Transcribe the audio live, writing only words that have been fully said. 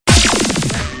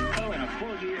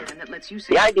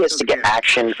The idea is to get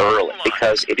action early,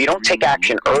 because if you don't take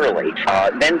action early,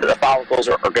 then the follicles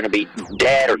are going to be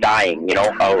dead or dying,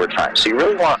 over time. So you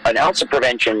really want an ounce of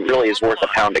prevention really is worth a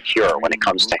pound of cure when it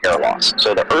comes to hair loss.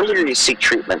 So the earlier you seek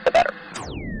treatment, the better.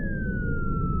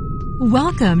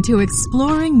 Welcome to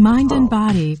Exploring Mind and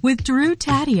Body with Drew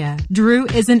Tadia. Drew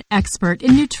is an expert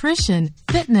in nutrition,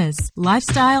 fitness,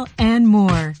 lifestyle, and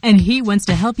more. And he wants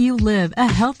to help you live a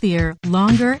healthier,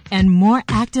 longer, and more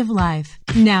active life.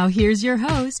 Now here's your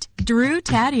host, Drew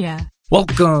Tadia.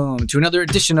 Welcome to another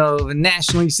edition of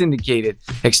nationally syndicated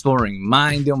Exploring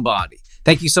Mind and Body.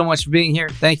 Thank you so much for being here.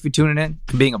 Thank you for tuning in,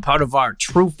 for being a part of our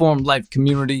True Form Life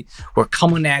community. We're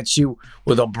coming at you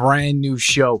with a brand new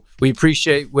show. We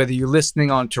appreciate whether you're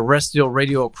listening on terrestrial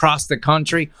radio across the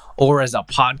country or as a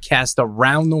podcast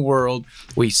around the world.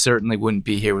 We certainly wouldn't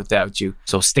be here without you.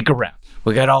 So stick around.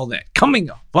 We got all that coming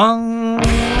up.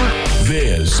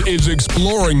 This is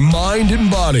Exploring Mind and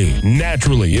Body.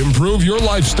 Naturally improve your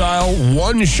lifestyle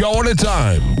one show at a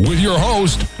time with your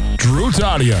host, Drew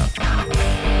Tadia.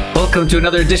 Welcome to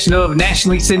another edition of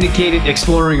nationally syndicated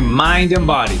Exploring Mind and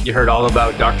Body. You heard all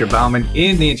about Dr. Bauman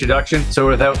in the introduction. So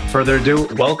without further ado,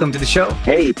 welcome to the show.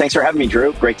 Hey, thanks for having me,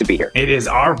 Drew. Great to be here. It is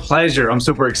our pleasure. I'm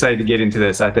super excited to get into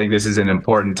this. I think this is an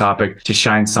important topic to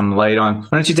shine some light on. Why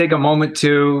don't you take a moment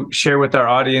to share with our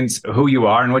audience who you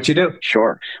are and what you do?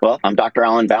 Sure. Well, I'm Dr.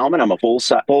 Alan Bauman. I'm a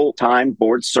full-time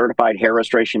board-certified hair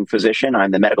restoration physician.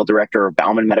 I'm the medical director of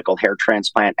Bauman Medical Hair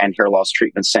Transplant and Hair Loss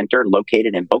Treatment Center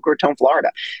located in Boca Raton,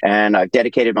 Florida. And I've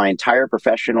dedicated my entire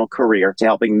professional career to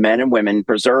helping men and women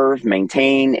preserve,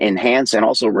 maintain, enhance, and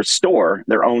also restore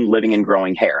their own living and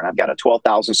growing hair. And I've got a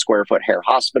 12,000 square foot hair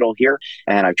hospital here,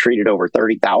 and I've treated over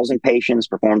 30,000 patients,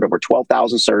 performed over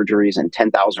 12,000 surgeries and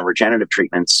 10,000 regenerative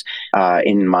treatments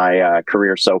in my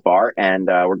career so far. And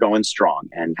we're going strong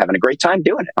and having a great time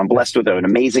doing it. I'm blessed with an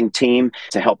amazing team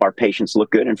to help our patients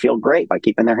look good and feel great by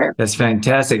keeping their hair. That's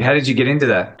fantastic. How did you get into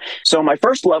that? So my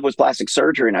first love was plastic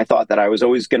surgery, and I thought that I was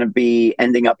always going to be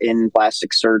ending up in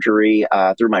plastic surgery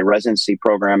through my residency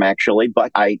program, actually.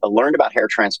 But I learned about hair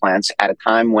transplants at a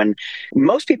time when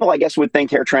most people, I guess, would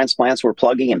think hair transplants were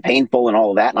pluggy and painful and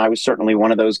all of that. And I was certainly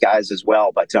one of those guys as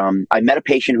well. But I met a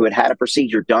patient who had a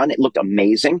procedure done. It looked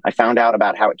amazing. I found out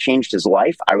about how it changed his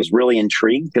life. I was really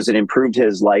intrigued because it improved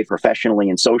his life professionally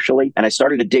and socially. And I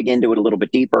started to dig into it a little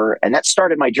bit deeper. And that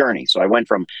started my journey. So I went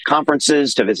from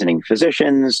conferences to visiting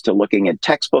physicians to looking at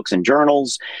textbooks and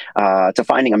journals to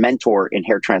finding a mentor in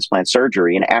hair transplant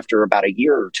surgery. And after about a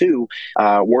year or two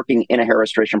working in a hair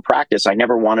restoration practice, I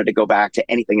never wanted to go back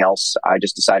to anything else. I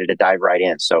just decided to dive right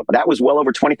in. So that was well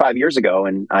over 25 years ago.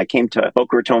 And I came to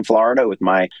Boca Raton, Florida with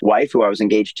my wife, who I was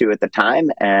engaged to at the time.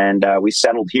 And we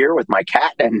settled here with my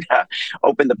cat and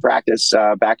opened the practice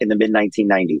back in the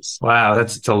mid-1990s. Wow,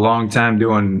 it's a long time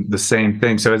doing the same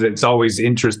thing. So it's always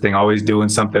interesting, always doing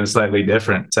something slightly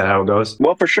different. Is that how it goes?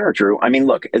 Well, for sure, Drew. I mean,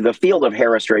 look, the field of hair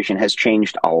restoration has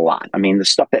changed a lot. I mean, the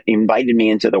stuff that invited me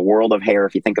into the world of hair,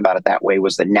 if you think about it that way,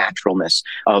 was the naturalness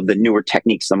of the newer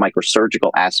techniques, the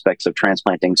microsurgical aspects of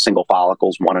transplanting single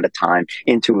follicles one at a time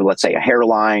into, let's say, a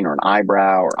hairline or an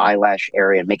eyebrow or eyelash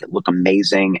area and make it look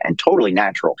amazing and totally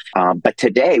natural. But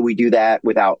today we do that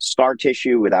without scar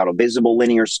tissue, without a visible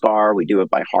linear scar. We do it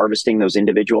by harvesting those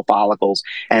individual follicles,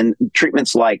 and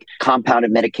treatments like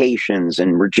compounded medications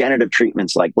and regenerative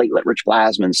treatments like Platelet Rich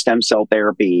Plasma and stem cell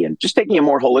therapy, and just taking a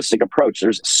more holistic approach.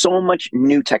 There's so much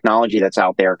new technology that's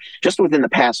out there just within the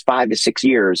past 5 to 6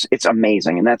 years. It's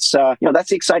amazing. And that's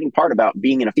the exciting part about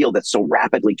being in a field that's so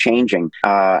rapidly changing,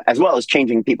 as well as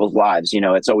changing people's lives.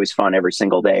 It's always fun every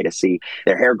single day to see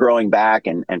their hair growing back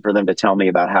and for them to tell me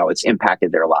about how it's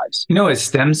impacted their lives.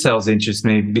 Stem cells interest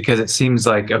me because it seems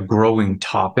like a growing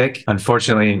topic.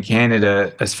 Unfortunately, in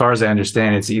Canada, as far as I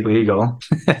understand, it's illegal.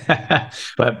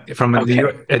 But from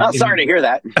sorry to hear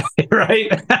that.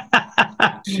 Right?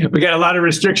 We got a lot of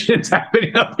restrictions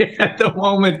happening up here at the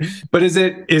moment. But is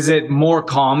it more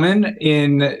common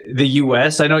in the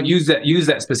US? I don't use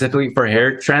that specifically for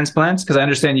hair transplants, because I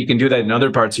understand you can do that in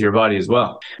other parts of your body as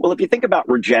well. Well, if you think about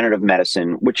regenerative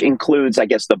medicine, which includes, I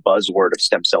guess, the buzzword of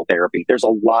stem cell therapy, there's a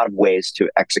lot of ways to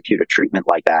execute a treatment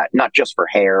like that, not just for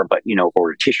hair, but,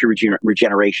 for tissue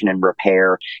regeneration and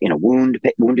repair in a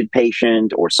wounded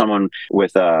patient or someone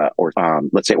with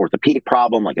let's say orthopedic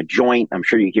problem like a joint. I'm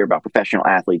sure you hear about professional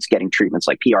athletes getting treatment treatments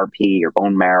like PRP or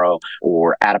bone marrow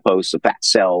or adipose, fat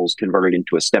cells converted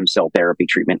into a stem cell therapy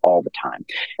treatment all the time.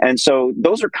 And so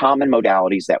those are common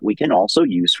modalities that we can also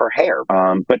use for hair.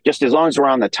 But just as long as we're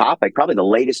on the topic, probably the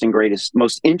latest and greatest,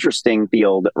 most interesting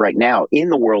field right now in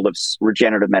the world of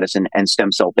regenerative medicine and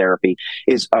stem cell therapy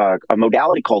is a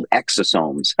modality called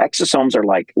exosomes. Exosomes are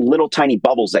like little tiny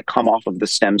bubbles that come off of the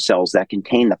stem cells that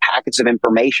contain the packets of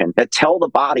information that tell the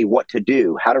body what to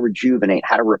do, how to rejuvenate,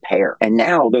 how to repair. And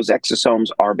now those exosomes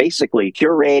are basically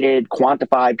curated,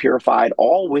 quantified, purified,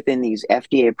 all within these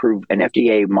FDA-approved and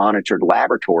FDA-monitored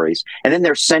laboratories, and then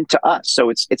they're sent to us. So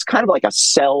it's kind of like a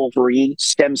cell-free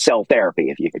stem cell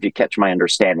therapy, if you catch my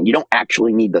understanding. You don't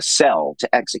actually need the cell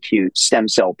to execute stem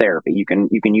cell therapy. You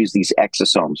can use these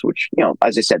exosomes, which,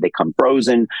 as I said, they come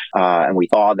frozen, and we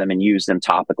thaw them and use them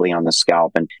topically on the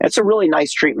scalp. And it's a really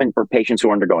nice treatment for patients who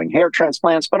are undergoing hair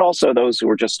transplants, but also those who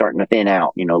are just starting to thin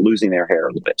out, losing their hair a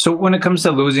little bit. So when it comes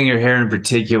to losing your hair in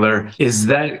particular, is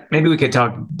that, maybe we could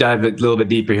dive a little bit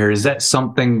deeper here. Is that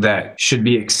something that should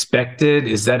be expected?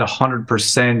 Is that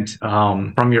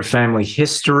 100% from your family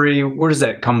history? Where does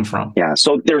that come from? Yeah,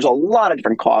 so there's a lot of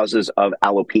different causes of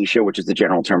alopecia, which is the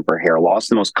general term for hair loss.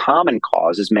 The most common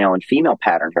cause is male and female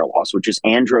pattern hair loss, which is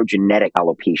androgenetic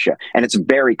alopecia. And it's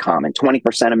very common.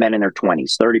 20% of men in their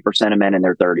 20s, 30% of men in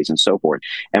their 30s, and so forth.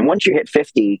 And once you hit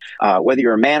 50, whether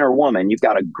you're a man or woman, you've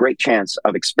got a great chance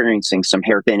of experiencing some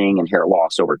hair thinning and hair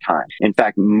loss over time. In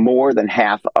fact, more than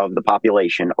half of the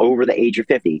population over the age of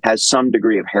 50 has some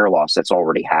degree of hair loss that's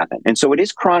already happened. And so it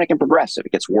is chronic and progressive.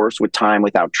 It gets worse with time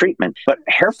without treatment. But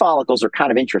hair follicles are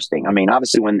kind of interesting. I mean,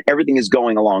 obviously, when everything is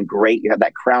going along great, you have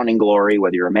that crowning glory,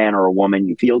 whether you're a man or a woman,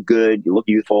 you feel good, you look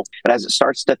youthful. But as it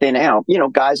starts to thin out,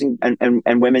 guys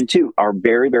and women too are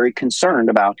very, very concerned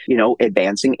about,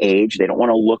 advancing age. They don't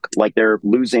want to look like they're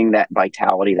losing that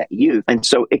vitality, that youth. And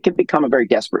so it can become a very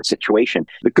desperate situation.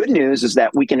 The good news is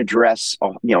that we can address,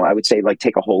 I would say, like,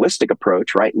 take a holistic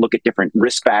approach, right? Look at different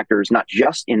risk factors, not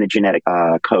just in the genetic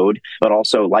code, but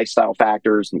also lifestyle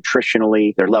factors,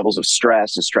 nutritionally, their levels of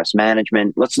stress and stress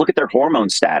management. Let's look at their hormone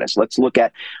status. Let's look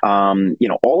at,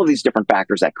 all of these different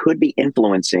factors that could be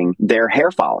influencing their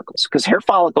hair follicles, because hair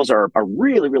follicles are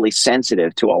really, really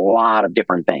sensitive to a lot of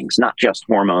different things, not just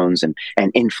hormones and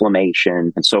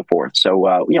inflammation and so forth. So,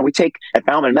 at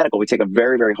Bauman Medical, we take a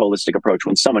very, very holistic approach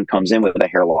when someone comes in with a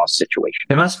hair loss situation.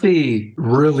 It must be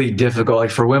really difficult,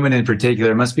 like for women in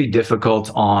particular, it must be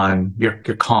difficult on your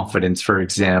confidence, for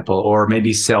example, or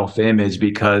maybe self-image,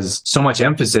 because so much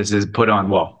emphasis is put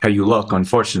on, how you look,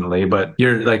 unfortunately, but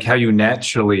you're like how you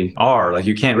naturally are. Like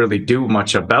you can't really do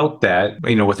much about that,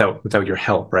 without your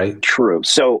help, right? True.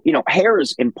 So, hair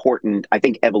is important, I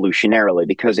think, evolutionarily,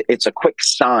 because it's a quick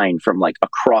sign from like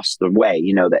across the way,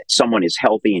 that someone is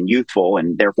healthy and youthful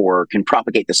and therefore can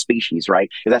propagate the species, right?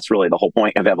 That's really the whole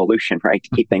point of evolution, right? To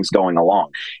keep things going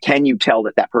along. Can you tell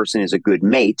that that person is a good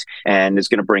mate and is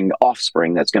going to bring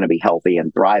offspring that's going to be healthy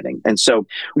and thriving? And so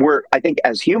I think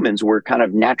as humans, we're kind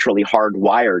of naturally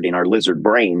hardwired in our lizard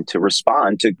brain to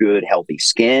respond to good, healthy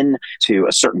skin, to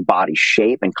a certain body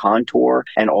shape and contour,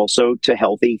 and also to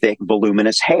healthy, thick,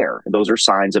 voluminous hair. Those are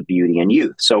signs of beauty and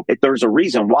youth. So there's a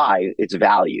reason why it's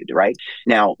valued, right?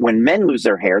 Now, when men lose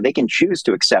their hair, they can choose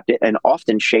to accept it and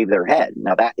often shave their head.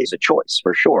 Now, that is a choice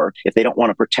for sure, if they don't want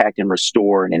to protect and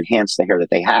restore and enhance the hair that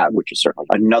they have, which is certainly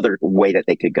another way that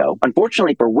they could go.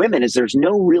 Unfortunately for women, there's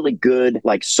no really good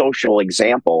social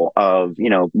example of,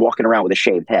 walking around with a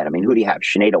shaved head. I mean, who do you have?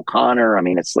 Sinead O'Connor? I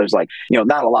mean, there's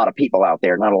not a lot of people out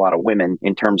there, not a lot of women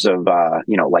in terms of,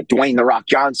 like Dwayne "The Rock"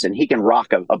 Johnson. He can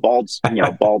rock a bald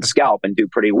scalp and do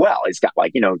pretty well. He's got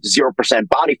 0%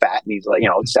 body fat and he's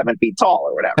 7 feet tall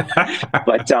or whatever.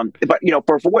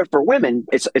 But for women,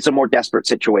 it's a more desperate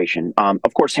situation.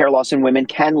 Of course, hair loss in women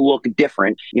can look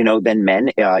different, than men.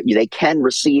 They can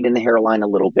recede in the hairline a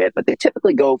little bit, but they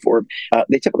typically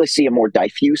see a more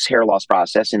diffuse hair loss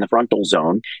process in the frontal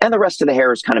zone, and the rest of the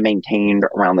hair is kind of maintained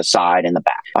around the side and the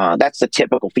back. That's the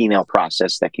typical female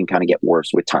process that can kind of get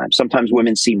worse with time. Sometimes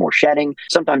women see more shedding.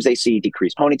 Sometimes they see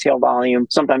decreased ponytail volume.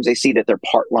 Sometimes they see that their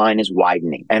part line is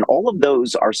widening. And all of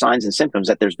those are signs and symptoms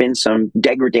that there's been some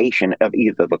degradation of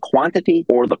either the quantity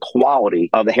or the quality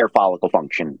of the hair follicle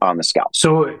function on the scalp.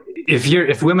 So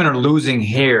if women are losing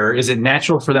hair, is it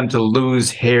natural for them to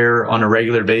lose hair on a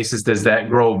regular basis? Does that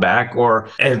grow back? Or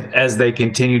as they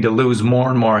continue to lose more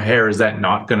and more hair, is that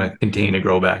not going to continue to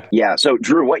grow back? Yeah. So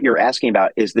Drew, what you're asking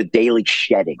about is the daily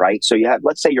shedding, right? So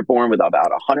let's say you're born with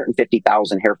about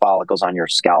 150,000 hair follicles on your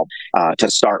scalp to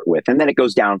start with, and then it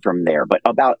goes down from there. But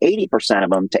about 80% of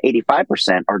them to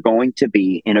 85% are going to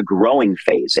be in a growing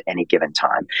phase at any given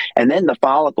time. And then the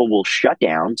follicle will shut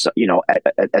down. So,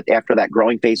 after that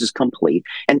growing phase is is complete,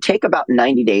 and take about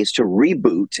 90 days to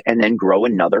reboot and then grow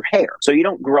another hair. So you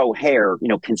don't grow hair,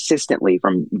 consistently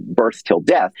from birth till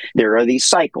death. There are these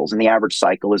cycles, and the average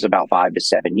cycle is about 5 to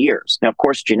 7 years. Now, of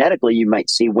course, genetically, you might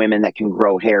see women that can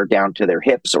grow hair down to their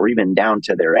hips or even down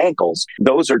to their ankles.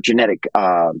 Those are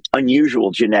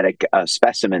unusual genetic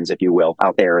specimens, if you will,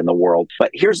 out there in the world.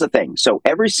 But here's the thing. So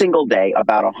every single day,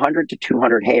 about 100 to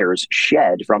 200 hairs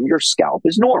shed from your scalp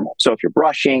is normal. So if you're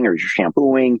brushing or you're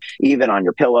shampooing, even on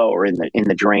your pillow or in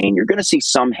the drain, you're going to see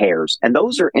some hairs. And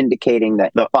those are indicating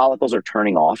that the follicles are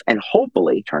turning off and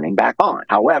hopefully turning back on.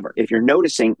 However, if you're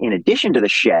noticing, in addition to the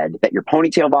shed, that your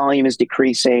ponytail volume is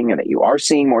decreasing and that you are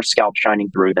seeing more scalp shining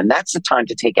through, then that's the time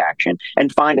to take action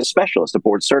and find a specialist, a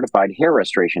board-certified hair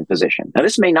restoration physician. Now,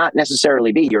 this may not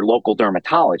necessarily be your local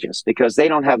dermatologist because they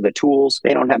don't have the tools,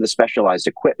 they don't have the specialized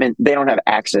equipment, they don't have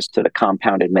access to the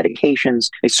compounded medications,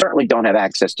 they certainly don't have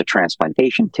access to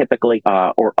transplantation typically,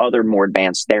 or other more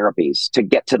advanced therapies to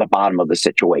get to the bottom of the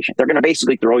situation. They're going to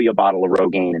basically throw you a bottle of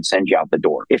Rogaine and send you out the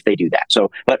door if they do that.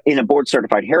 So, but in a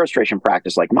board-certified hair restoration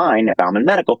practice like mine at Bauman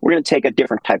Medical, we're going to take a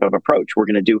different type of approach. We're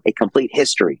going to do a complete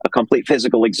history, a complete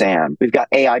physical exam. We've got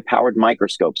AI-powered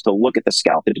microscopes to look at the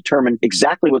scalp to determine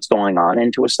exactly what's going on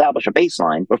and to establish a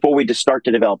baseline before we just start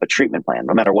to develop a treatment plan,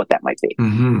 no matter what that might be.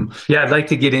 Mm-hmm. Yeah, I'd like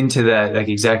to get into that, like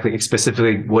exactly,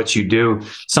 specifically what you do.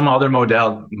 Some other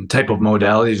type of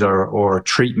modalities or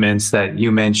treatments that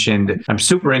you mentioned. I'm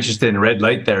super interested in red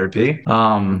light therapy.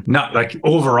 Not like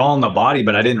overall in the body,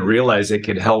 but I didn't realize it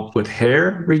could help with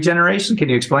hair regeneration. Can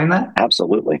you explain that?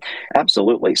 Absolutely.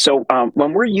 So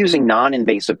when we're using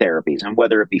non-invasive therapies, and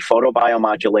whether it be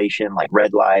photobiomodulation like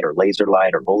red light or laser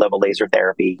light or low-level laser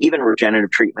therapy, even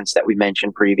regenerative treatments that we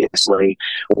mentioned previously,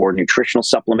 or nutritional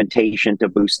supplementation to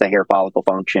boost the hair follicle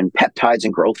function, peptides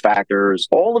and growth factors,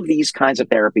 all of these kinds of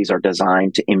therapies are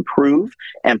designed to improve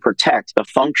and protect the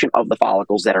function of the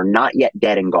follicles that are not yet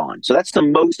dead and gone. So that's the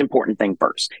most important thing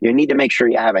first. You need to make sure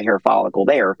you have a hair follicle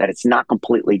there, that it's not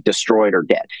completely destroyed or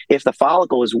dead. If the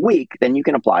follicle is weak, then you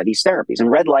can apply these therapies.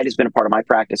 And red light has been a part of my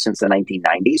practice since the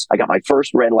 1990s. I got my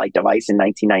first red light device in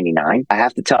 1999. I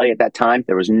have to tell you, at that time,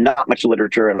 there was not much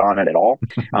literature on it at all.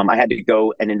 I had to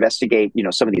go and investigate,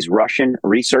 some of these Russian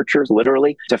researchers,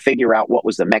 literally, to figure out what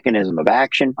was the mechanism of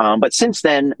action. But since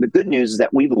then, the good news is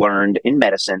that we've learned in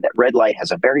medicine that red light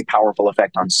has a very powerful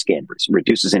effect on skin. It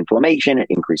reduces inflammation, it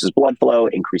increases blood flow,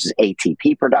 it increases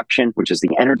ATP production, which is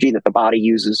the energy that the body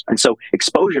uses. And so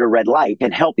exposure to red light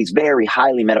can help these very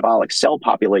highly metabolic cell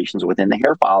populations within the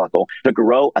hair follicle to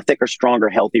grow a thicker, stronger,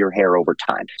 healthier hair over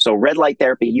time. So red light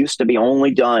therapy used to be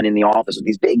only done in the office with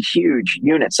these big, huge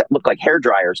units that look like hair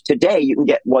dryers. Today, you can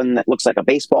get one that looks like a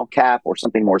baseball cap or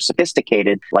something more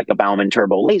sophisticated like a Bauman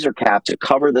Turbo laser cap to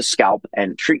cover the scalp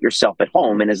and treat yourself at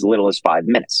home in as little as 5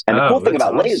 minutes. And the cool thing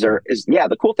about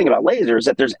laser is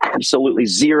that there's absolutely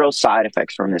zero side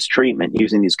effects from this treatment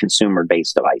using these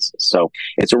consumer-based devices. So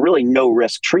it's a really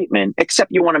no-risk treatment,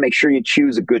 except you want to make sure you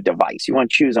choose a good device. You want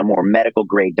to choose a more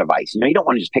medical-grade device. You don't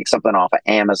want to just pick something off of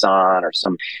Amazon or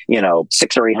some,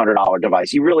 $600 or $800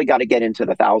 device. You really got to get into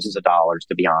the thousands of dollars,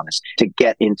 to be honest, to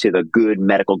get into the good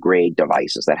medical-grade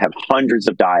devices that have hundreds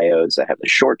of diodes, that have the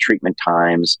short treatment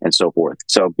times, and so forth.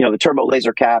 So, the turbo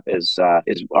laser cap is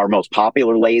our most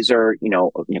popular laser.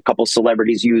 A couple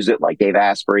celebrities use it, like Dave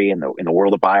Asprey in the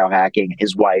world of biohacking.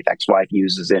 His ex-wife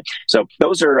uses it. So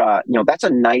those are, that's a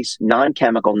nice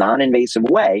non-chemical, non-invasive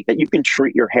way that you can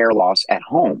treat your hair loss at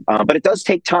home. But it does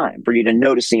take time for you to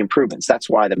notice the improvements. That's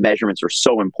why the measurements are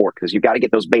so important, because you've got to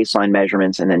get those baseline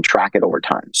measurements and then track it over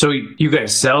time. So you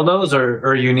guys sell those,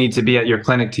 or you need to be at your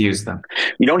clinic to use them?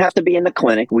 You don't have to be in the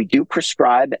clinic. We do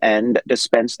prescribe and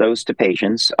dispense those to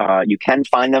patients. You can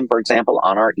find them, for example,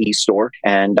 on our e-store,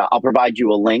 and I'll provide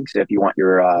you a link if you want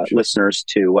your listeners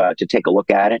to take a look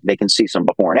at it. They can see some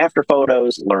before and after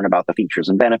photos, learn about the features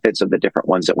and benefits of the different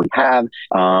ones that we have.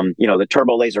 The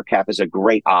turbo laser cap is a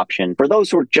great option for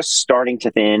those who are just starting to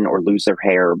thin or lose their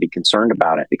hair or be concerned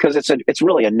about it, because it's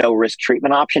really a no-risk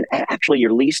treatment option, and actually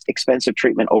your least expensive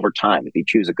treatment over time if you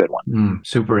choose a good one.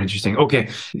 Super interesting. Okay,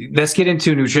 let's get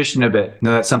into nutrition a bit.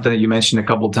 Now, that's something that you mentioned a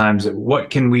couple of times. What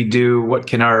can we do? What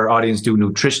can our audience do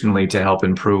nutritionally to help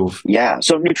improve? Yeah,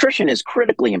 so nutrition is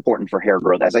critically important for hair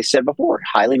growth. As I said before,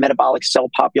 highly metabolic cell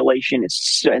population is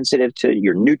sensitive to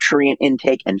your nutrient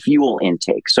intake and fuel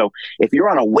intake. So if you're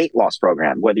on a weight loss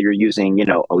program, whether you're using,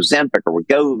 Ozempic or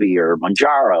Wegovy or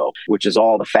Mounjaro, which is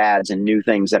all the fads and new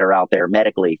things that are out there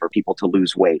medically for people to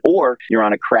lose weight, or you're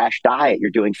on a crash diet, you're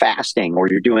doing fasting, or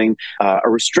you're doing a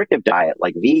restrictive diet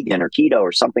like vegan or keto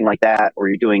or something like that, or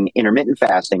you're doing intermittent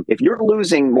fasting, if you're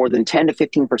losing more than 10 to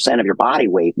 15% of your body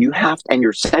weight, and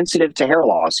you're sensitive to hair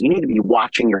loss, you need to be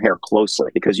watching your hair closely,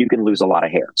 because you can lose a lot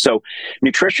of hair. So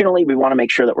nutritionally, we want to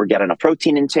make sure that we're getting a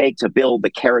protein intake to build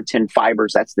the keratin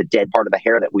fibers. That's the dead part of the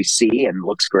hair that we see and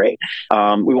looks great.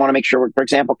 We want to make sure we're, for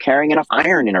example, carrying enough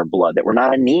iron in our blood, that we're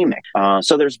not anemic.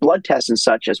 So there's blood tests and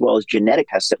such, as well as genetic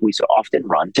tests that we so often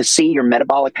run to see your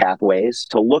metabolic pathways,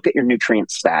 to look at your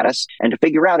nutrient status, and to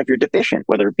figure out if you're deficient,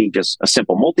 whether it be just a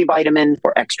simple multivitamin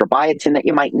or extra biotin that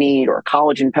you might need, or a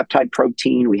collagen peptide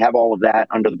protein. We have all of that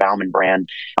under the Bauman brand.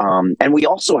 And we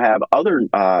also have other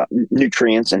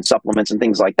nutrients and supplements and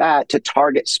things like that to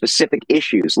target specific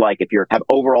issues. Like if you have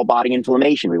overall body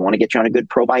inflammation, we want to get you on a good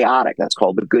probiotic. That's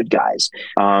called the good guys.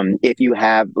 If you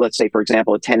have, let's say, for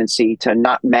example, a tendency to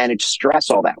not manage stress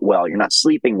all that well, you're not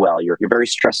sleeping well, you're very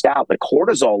stressed out, the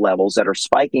cortisol levels that are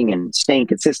spiking and staying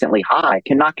consistently high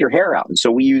can knock your hair out. And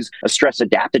so we use a stress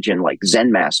adaptogen like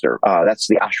Zen Master. That's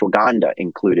the ashwagandha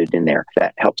included in there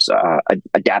that helps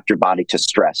adapt your body to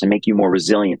stress and make you more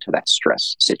resilient to that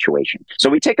stress situation. So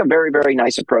we take a very, very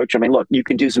nice approach. I mean, look, you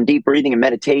can do some deep breathing and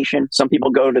meditation. Some people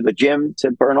go to the gym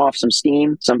to burn off some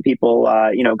steam. Some people,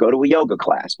 go to a yoga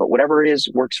class. But whatever it is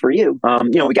works for you.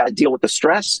 We got to deal with the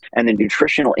stress and the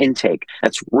nutritional intake.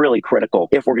 That's really critical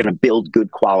if we're going to build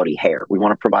good quality hair. We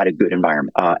want to provide a good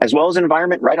environment, as well as an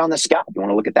environment right on the scalp. You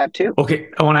want to look at that too. Okay,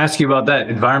 I want to ask you about that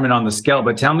environment on the scalp,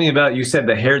 but tell me about, you said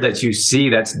the hair that you see,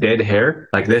 that's dead hair?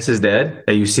 Like this is dead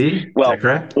that you see? Well, is that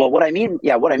correct? Well, what I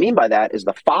mean by that is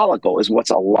the follicle is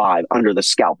what's alive under the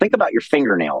scalp. Think about your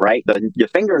fingernail, right? The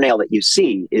fingernail that you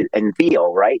see and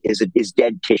feel, right, is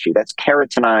dead tissue. That's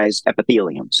keratinized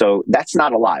epithelium. So that's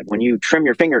not alive. When you trim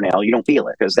your fingernail, you don't feel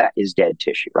it because that is dead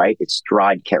tissue, right? It's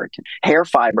dried keratin. Hair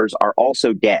fibers are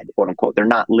also dead, quote unquote. They're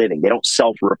not living. They don't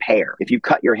self-repair. If you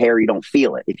cut your hair, you don't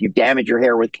feel it. If you damage your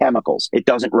hair with chemicals, it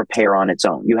doesn't repair on its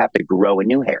own. You have to grow a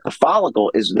new hair. The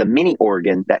follicle is the mini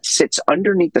organ that sits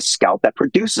underneath the scalp that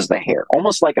produces the hair,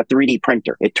 almost like a 3D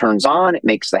printer. It turns on, it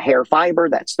makes the hair fiber.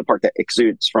 That's the part that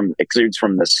exudes from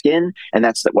the skin, and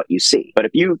that's what you see. But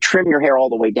if you trim your hair all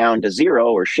the way down to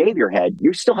zero or shave your head,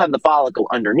 you still have the follicle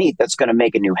underneath that's going to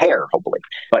make a new hair, hopefully.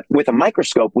 But with a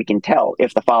microscope, we can tell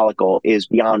if the follicle is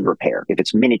beyond repair, if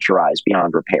it's miniaturized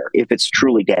beyond repair, if it's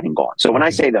truly dead and gone. So when I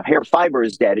say the hair fiber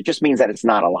is dead, it just means that it's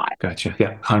not alive. Gotcha.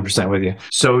 Yeah, 100% with you.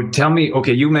 So tell me,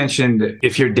 okay, you mentioned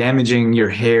if you're damaging your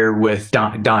hair with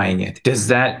dyeing it, does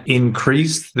that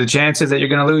increase the chances that you're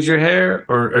going to lose your hair?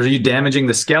 Or are you damaging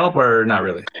the scalp or not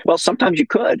really? Well, sometimes you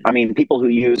could. I mean, people who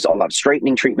use a lot of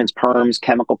straightening treatments, perms,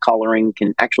 chemical coloring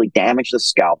can actually damage the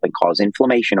scalp and cause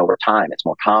inflammation over time. It's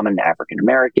more common in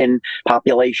African-American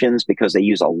populations because they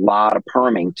use a lot of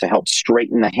perming to help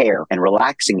straighten the hair and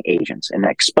relaxing agents. And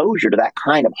exposure to that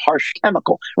kind of harsh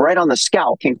chemical right on the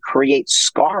scalp can create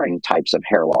scarring types of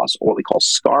hair loss, or what we call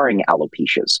scarring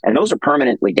alopecias. And those are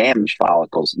permanently damaged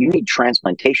follicles. You need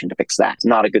transplantation to fix that. It's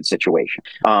not a good situation.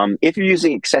 If you're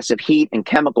using excessive heat and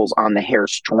chemicals on the hair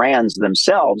strands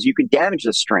themselves, you could damage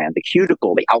the strand. The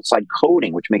cuticle, the outside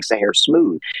coating, which makes the hair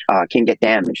smooth, can get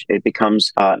damaged. It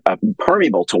becomes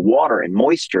permeable to water and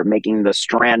moisture, making the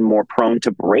strand more prone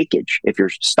to breakage if you're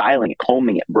styling it,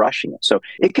 combing it, brushing it. So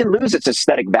it can lose its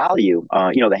aesthetic value.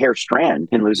 The hair strand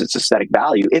can lose its aesthetic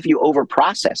value if you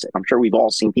over-process it. I'm sure we've all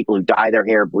seen people who dye their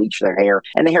hair, bleach their hair,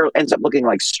 and the hair ends up looking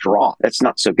like straw. That's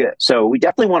not so good. So we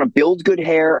definitely want to build good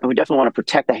hair, and we definitely want to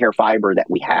protect the hair fiber that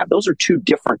we have. Those are two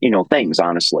different, things,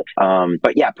 honestly.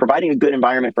 But yeah, providing a good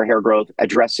environment for hair growth,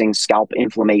 addressing scalp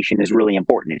inflammation is really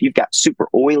important. If you've got super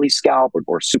oily scalp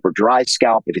or super dry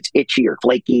scalp, if it's itchy or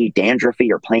flaky, dandruffy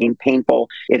or painful,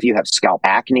 if you have scalp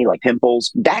acne like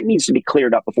pimples, that needs to be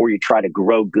cleared up before you try to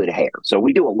grow good hair. So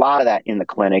we do a lot of that in the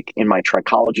clinic in my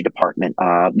trichology department.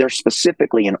 They're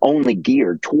specifically and only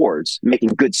geared towards making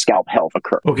good scalp health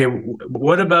occur. Okay,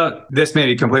 what about this?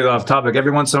 Maybe completely off topic.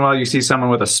 Every once in a while, you see someone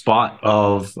with a spot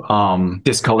of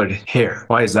discolored hair.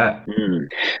 Why is that?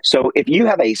 So if you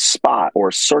have a spot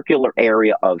or circular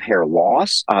area of hair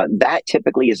loss, that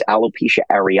typically is alopecia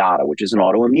areata, which is an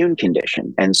autoimmune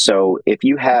condition. And so if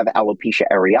you have alopecia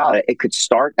areata, it could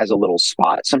start as a little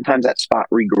spot. Sometimes that spot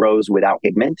regrows without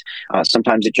pigment.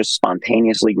 Sometimes it just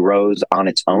spontaneously grows on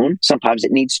its own. Sometimes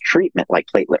it needs treatment like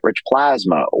platelet rich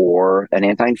plasma or an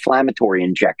anti-inflammatory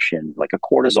injection like a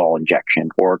cortisol injection,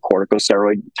 or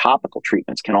corticosteroid topical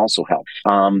treatments can also help.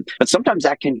 But sometimes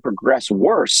that can progress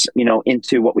worse,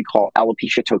 into what we call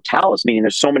alopecia totalis, meaning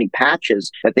there's so many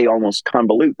patches that they almost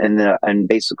convolute and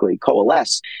basically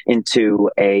coalesce into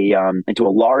a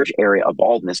large area of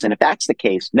baldness. And if that's the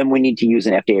case, then we need to use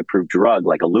an FDA-approved drug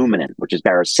like Aluminant, which is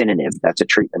baricitinib. That's a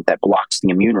treatment that blocks the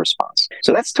immune response.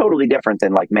 So that's totally different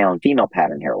than like male and female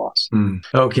pattern hair loss.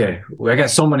 Okay. I got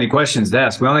so many questions to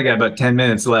ask. We only got about 10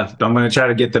 minutes left. I'm going to try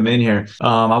to get them in here.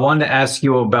 I wanted to ask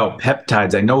you about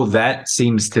peptides. I know that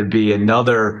seems to be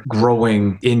another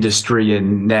growing industry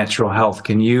in natural health.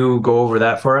 Can you go over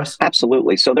that for us?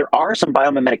 Absolutely. So there are some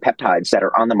biomimetic peptides that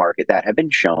are on the market that have been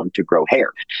shown to grow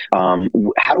hair.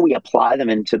 How do we apply them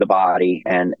into the body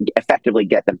and effectively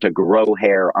get them to grow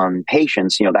hair on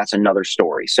patients? That's another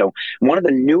story. So one of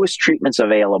the newest treatments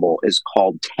available is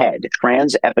called TED,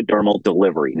 TransEpidermal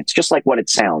Delivery. And it's just like what it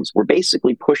sounds. We're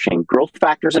basically pushing growth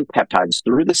factors and peptides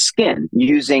through the skin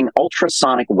using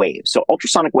ultrasonic waves. So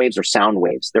ultrasonic waves are sound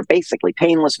waves. They're basically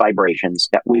painless vibrations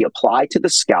that we apply to the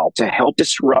scalp to help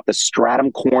disrupt the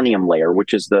stratum corneum layer,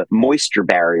 which is the moisture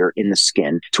barrier in the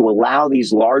skin, to allow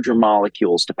these larger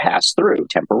molecules to pass through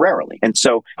temporarily. And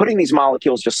so putting these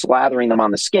molecules, just slathering them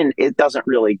on the skin, it doesn't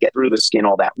really get through the skin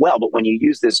all that well. But when you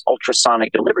use this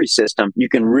ultrasonic delivery system, you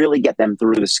can really get them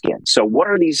through the skin. So what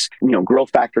are these,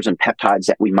 growth factors and peptides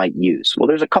that we might use? Well,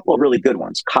 there's a couple of really good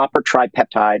ones. Copper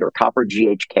tripeptide or copper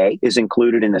GHK is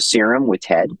included in the serum with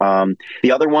TED.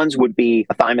 The other ones would be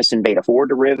a thymosin beta-4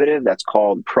 derivative that's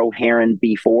called proherin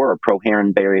B4 or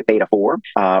proherin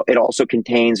beta-4. It also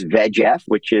contains VEGF,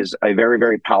 which is a very,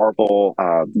 very powerful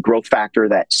growth factor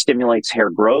that stimulates hair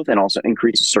growth and also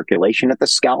increases circulation at the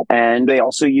scalp. And they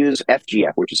also use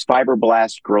FGF, which is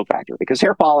fibroblast growth factor, because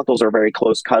hair follicles are very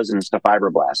close cousins to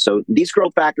fibroblasts. So these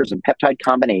growth factors and peptide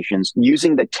combinations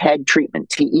using the TED treatment,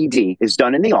 TED, is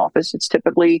done in the office. It's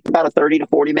typically about a 30 to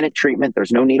 40 minute treatment.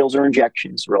 There's no needles or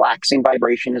injections. Relaxing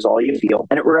vibration is all you feel.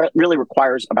 And it really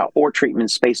requires about 4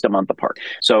 treatments spaced a month apart.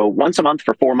 So once a month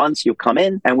for 4 months, you'll come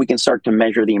in and we can start to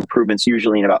measure the improvements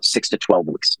usually in about 6 to 12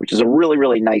 weeks, which is a really,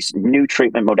 really nice new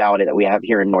treatment modality that we have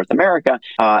here in North America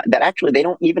that actually they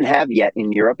don't even have yet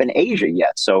in Europe and Asia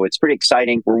yet. So it's pretty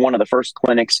exciting. We're one of the first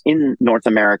clinics in North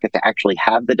America to actually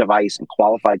have the device and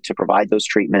qualified to provide those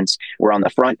treatments. We're on the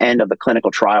front end of the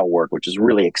clinical trial work, which is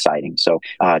really exciting. So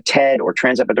TED or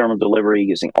transepidermal delivery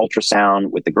using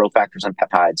ultrasound with the growth factors and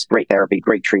peptides, great therapy,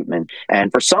 great treatment.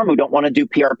 And for some who don't want to do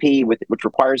PRP, which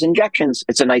requires injections,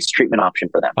 it's a nice treatment option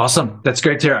for them. Awesome. That's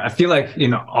great to hear. I feel like,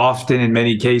 often in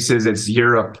many cases, it's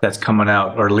Europe that's coming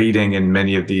out or leading in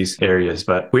many of these areas.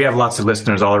 But we have lots of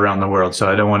listeners all around the world,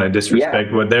 so I don't want to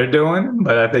disrespect what they're doing,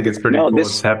 but I think it's pretty cool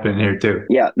what's happening here too.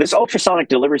 Yeah, this ultrasonic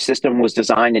delivery system was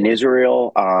designed in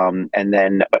Israel and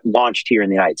then launched here in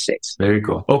the United States. Very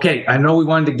cool. Okay, I know we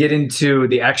wanted to get into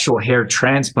the actual hair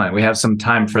transplant. We have some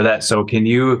time for that. So can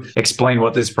you explain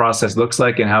what this process looks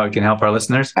like and how it can help our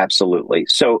listeners? Absolutely.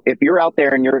 So if you're out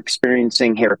there and you're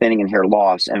experiencing hair thinning and hair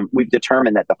loss, and we've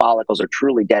determined that the follicles are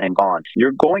truly dead and gone,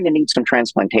 you're going to need some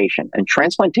transplantation. And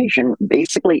transplantation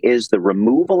basically is the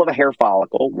removal of a hair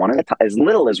follicle, one at a time, as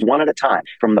little as one at a time,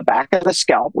 from the back of the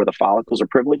scalp where the follicles are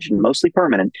privileged and mostly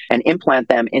permanent, and implant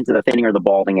them into the thinning or the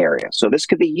balding area. So this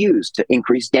could be used to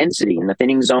increase density in the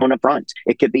thinning zone up front.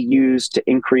 It could be used to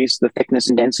increase the thickness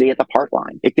and density at the part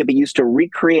line. It could be used to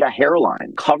recreate a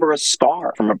hairline, cover a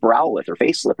scar from a brow lift or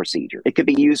facelift procedure. It could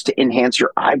be used to enhance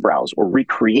your eyebrows or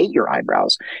recreate your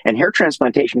eyebrows. And hair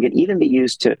transplantation can even be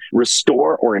used to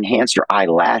restore or enhance your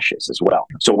eyelashes as well.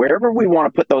 So wherever we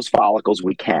want to put those follicles,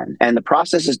 we can. And the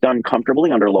process is done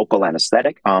comfortably under local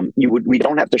anesthetic. We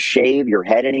don't have to shave your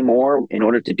head anymore in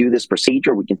order to do this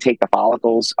procedure. We can take the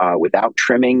follicles without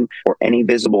trimming or any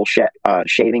visible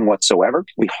shaving whatsoever.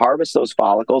 We harvest those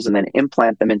follicles and then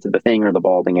implant them into the thinning or the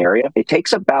balding area. It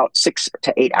takes about 6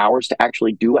 to 8 hours to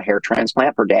actually do a hair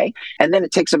transplant per day. And then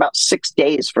it takes about 6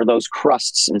 days for those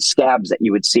crusts and scabs that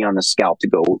you would see on the scalp to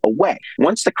go away.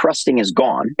 Once the crusting is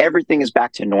gone, everything is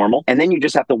back to normal. And then you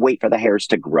just have to wait for the hairs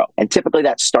to grow. And typically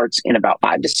that starts in about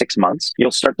 5 to 6 months.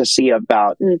 You'll start to see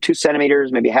about 2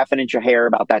 centimeters, maybe half an inch of hair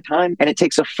about that time. And it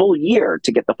takes a full year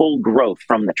to get the full growth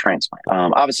from the transplant.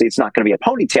 Obviously, it's not going to be a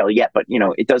ponytail yet, but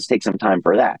it does take some time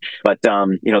for that. But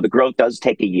the growth does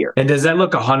take a year. And does that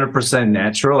look 100%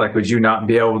 natural? Like, would you not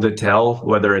be able to tell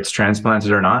whether it's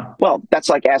transplanted or not? Well, that's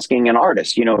like asking an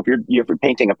artist. If you're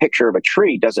painting a picture of a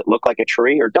tree, does it look like a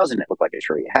tree or doesn't it look like a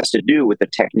tree? It has to do with the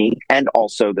technique and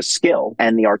also the skill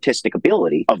and the artistic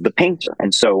ability of the painter.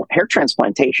 And so hair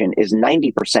transplantation is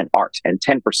 90% art and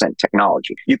 10%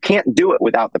 technology. You can't do it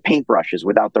without the paintbrushes,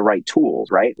 without the right tools,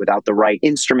 right? Without the right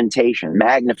instrumentation,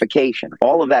 magnification.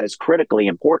 All of that is critically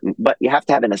important, but you have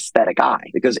to have an aesthetic eye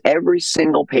because every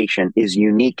single patient is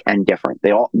unique and different.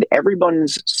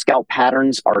 Everyone's scalp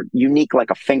patterns are unique like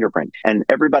a fingerprint, and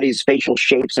everybody's facial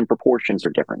shapes and proportions are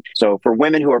different. So for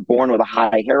women who are born with a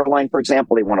high hairline, for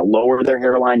example, they want to lower their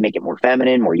hairline, make it more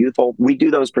feminine, more youthful. We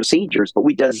do those procedures, but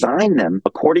we design them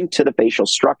according to the facial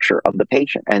structure of the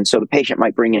patient. And so the patient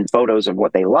might bring in photos of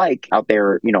what they like out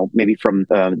there, maybe from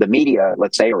the media,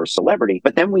 let's say, or a celebrity,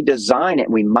 but then we design it,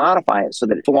 we modify it so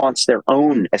that it flaunts their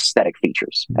own aesthetic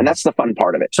features. And that's the fun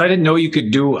part of it. So I didn't know you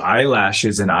could do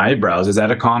eyelashes and eyebrows. Is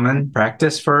that a common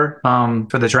practice for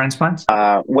the transplants?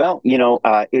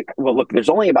 Look, there's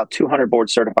only about 200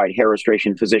 board-certified hair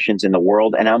restoration physicians in the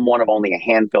world, and I'm one of only a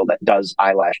handful that does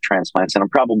eyelash transplants, and I'm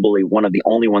probably one of the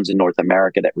only ones in North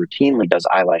America that routinely does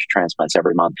eyelash transplants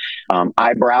every month.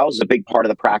 Eyebrows, a big part of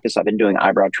the practice. I've been doing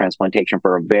eyebrow transplantation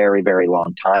for a very, very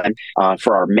long time.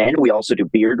 For our men, we also do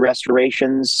beard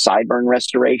restorations, sideburn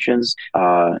restorations,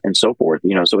 and so forth.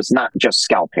 So it's not just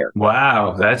scalp hair.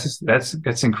 Wow,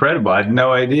 that's incredible. I had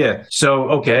no idea.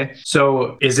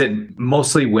 So is it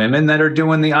mostly women that are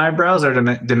doing the eyebrows, or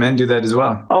do men do that as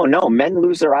well? Oh no, men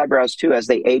lose their eyebrows too as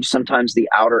they age. Sometimes the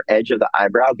outer edge of the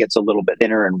eyebrow gets a little bit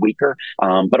thinner and weaker.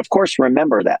 But of course,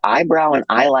 remember that eyebrow and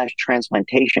eyelash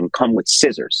transplantation come with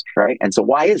scissors, right? And so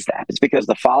why is that? It's because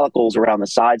the follicles around the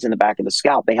sides and the back of the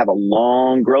scalp, they have a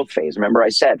long growth phase. Remember I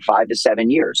said 5 to 7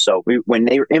 years. So when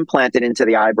they are implanted into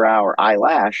the eyebrow or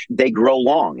eyelash, they grow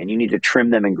long and you need to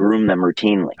trim them and groom them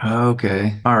routinely.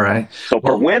 Okay. All right. So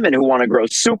for women who want to grow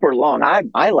super long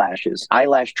eyelashes,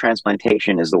 eyelash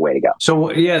transplantation is the way to go.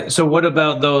 So what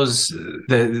about those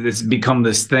it's become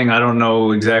this thing? I don't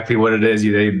know exactly what it is.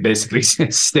 They basically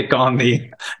stick on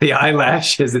the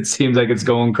eyelashes. It seems like it's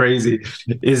going crazy.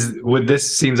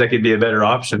 This seems like it'd be a better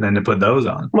option than to put those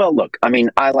on? Well, look, I mean,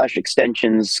 eyelash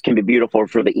extensions can be beautiful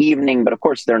for the evening, but of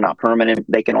course they're not permanent.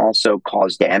 They can also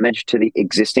cause damage to the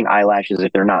existing eyelashes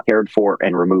if they're not cared for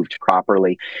and removed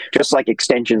properly. Just like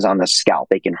extensions on the scalp,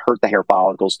 they can hurt the hair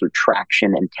follicles through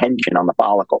traction and tension on the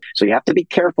follicle. So you have to be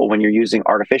careful when you're using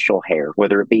artificial hair,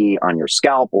 whether it be on your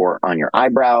scalp or on your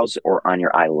eyebrows or on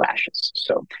your eyelashes.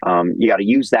 So you got to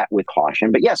use that with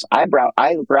caution. But yes, eyebrow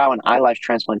and eyelash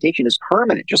transplantation is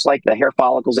permanent, just like the hair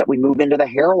follicles that we move into the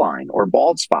hairline or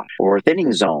bald spot or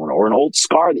thinning zone or an old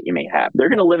scar that you may have. They're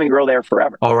going to live and grow there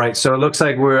forever. All right. So it looks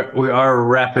like we are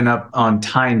wrapping up on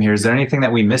time here. Is there anything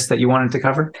that we missed that you wanted to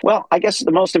cover? Well, I guess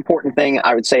the most important thing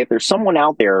I would say, if there's someone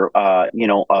out there, a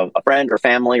friend or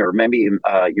family, or maybe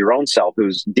your own self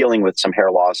who's dealing with some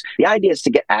hair loss, the idea is to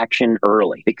get action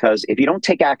early, because if you don't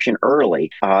take action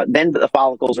early, then the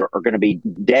follicles are going to be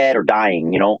dead or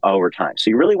dying, over time. So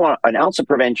you really want an ounce of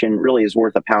prevention really is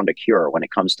worth a pound of cure when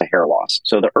it comes to hair loss.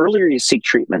 So the earlier you seek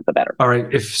treatment, the better. All right.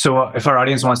 If our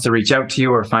audience wants to reach out to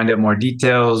you or find out more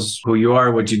details, who you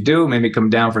are, what you do, maybe come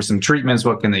down for some treatments,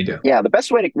 what can they do? Yeah, the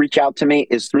best way to reach out to me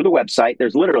is through the website.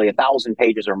 There's literally 1,000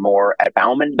 pages or more at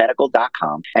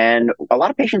BaumanMedical.com. And a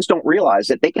lot of patients don't realize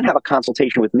that they can have a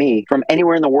consultation with me from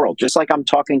anywhere in the world. Just like I'm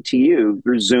talking to you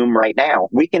through Zoom right now,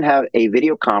 we can have a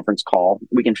video conference call.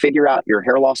 We can figure out your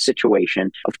hair loss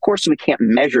situation. Of course, we can't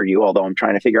measure you, although I'm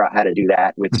trying to figure out how to do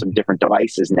that with some different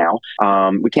devices now.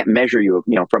 We can't measure you,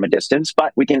 from a distance,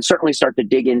 but we can certainly start to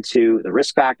dig into the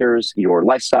risk factors, your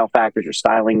lifestyle factors, your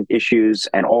styling issues,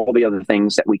 and all the other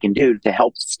things that we can do to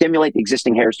help stimulate the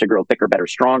existing hairs to grow thicker, better,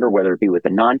 stronger, whether it be with the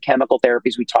non-chemical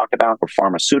therapies we talk about or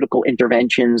pharmaceutical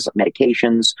interventions,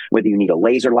 medications, whether you need a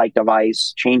laser-like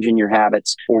device, change in your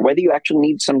habits, or whether you actually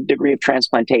need some degree of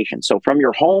transplantation. So from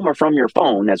your home or from your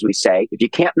phone, as we say, if you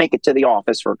can't make it to the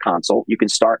office for a consult, you can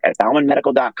start at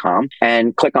BaumanMedical.com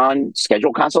and click on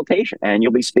schedule consultation, and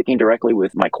you'll be speaking directly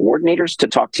with my coordinators to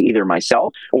talk to either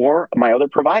myself or my other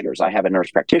providers. I have a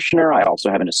nurse practitioner. I also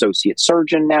have an associate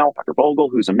surgeon now, Dr. Vogel,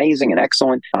 who's amazing and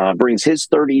excellent, brings his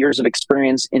 30 years of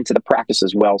experience into the practice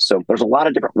as well. So there's a lot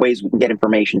of different ways we can get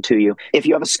information to you. If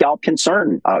you have a scalp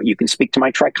concern, you can speak to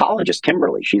my trichologist,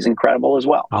 Kimberly. She's incredible as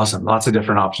well. Awesome. Lots of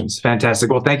different options.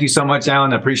 Fantastic. Well, thank you so much,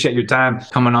 Alan. I appreciate your time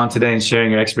coming on today and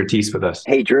sharing your expertise with us.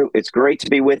 Hey, Drew, it's great to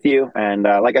be with you. And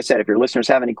like I said, if your listeners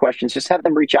have any questions, just have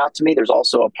them reach out to me. There's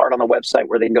also a part on the website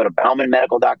where they can go to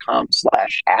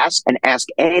BaumanMedical.com/ask and ask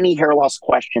any hair loss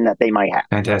question that they might have.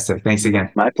 Fantastic. Thanks again.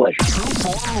 My pleasure.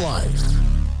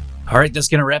 All right, that's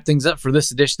going to wrap things up for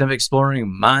this edition of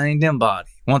Exploring Mind and Body.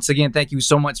 Once again, thank you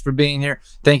so much for being here.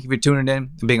 Thank you for tuning in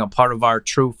and being a part of our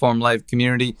True Form Life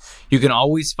community. You can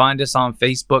always find us on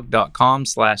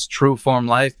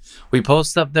Facebook.com/TrueFormLife. We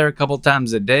post up there a couple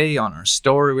times a day on our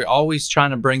story. We're always trying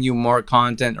to bring you more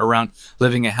content around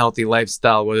living a healthy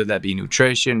lifestyle, whether that be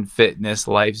nutrition, fitness,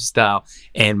 lifestyle,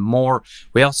 and more.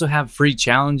 We also have free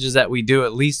challenges that we do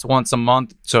at least once a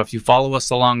month. So if you follow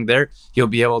us along there, you'll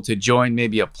be able to join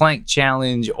maybe a plank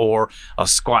challenge or a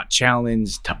squat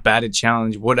challenge, Tabata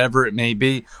challenge, whatever it may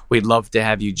be. We'd love to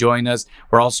have you join us.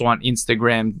 We're also on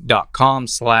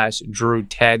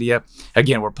Instagram.com/DrewTadia.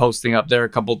 Again, we're posting up there a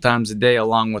couple times a day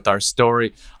along with our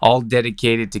story, all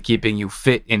dedicated to keeping you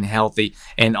fit and healthy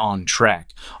and on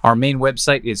track. Our main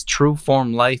website is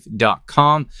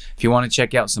TrueFormLife.com. If you want to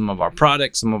check out some of our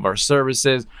products, some of our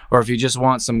services, or if you just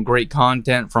want some great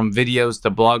content from videos to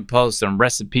blog posts and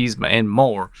recipes and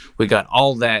more, we got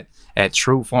all that at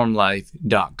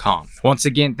trueformlife.com. Once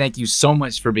again, thank you so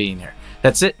much for being here.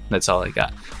 That's it. That's all I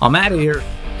got. I'm out of here.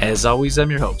 As always,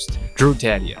 I'm your host, Drew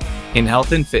Tadia, in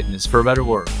health and fitness for a better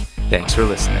world. Thanks for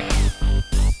listening.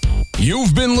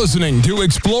 You've been listening to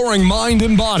Exploring Mind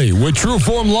and Body with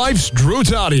Trueform Life's Drew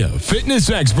Tadia, fitness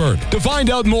expert. To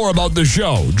find out more about the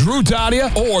show, Drew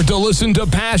Tadia, or to listen to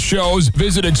past shows,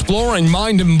 visit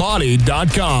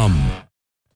exploringmindandbody.com.